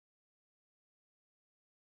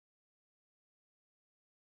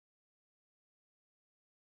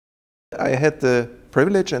I had the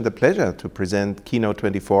privilege and the pleasure to present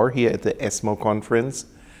KEYNOTE-024 here at the ESMO conference.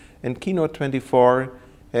 And KEYNOTE-024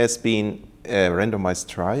 has been a randomized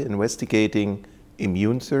trial investigating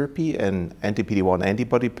immune therapy and anti-PD-1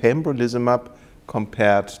 antibody pembrolizumab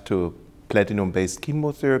compared to platinum-based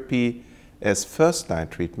chemotherapy as first-line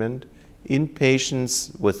treatment in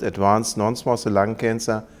patients with advanced non-small cell lung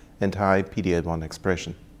cancer and high PD-L1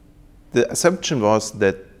 expression. The assumption was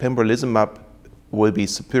that pembrolizumab will be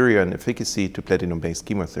superior in efficacy to platinum-based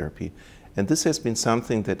chemotherapy. And this has been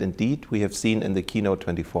something that indeed we have seen in the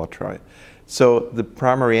KEYNOTE-024 trial. So the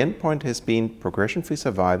primary endpoint has been progression-free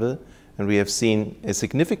survival, and we have seen a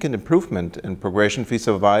significant improvement in progression-free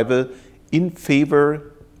survival in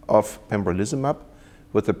favor of pembrolizumab,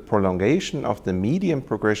 with a prolongation of the median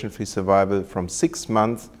progression-free survival from 6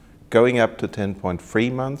 months going up to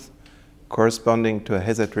 10.3 months, corresponding to a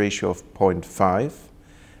hazard ratio of 0.5.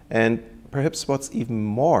 And perhaps what's even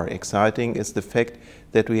more exciting is the fact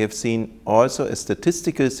that we have seen also a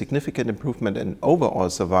statistically significant improvement in overall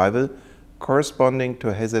survival, corresponding to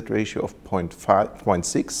a hazard ratio of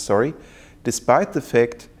 0.6, despite the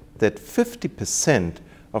fact that 50%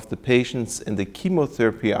 of the patients in the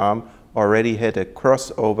chemotherapy arm already had a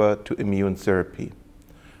crossover to immune therapy.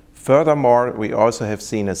 Furthermore, we also have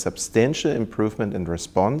seen a substantial improvement in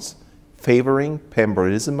response, favoring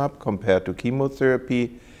pembrolizumab compared to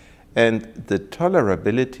chemotherapy, and the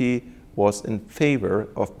tolerability was in favor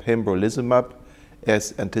of pembrolizumab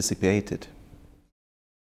as anticipated.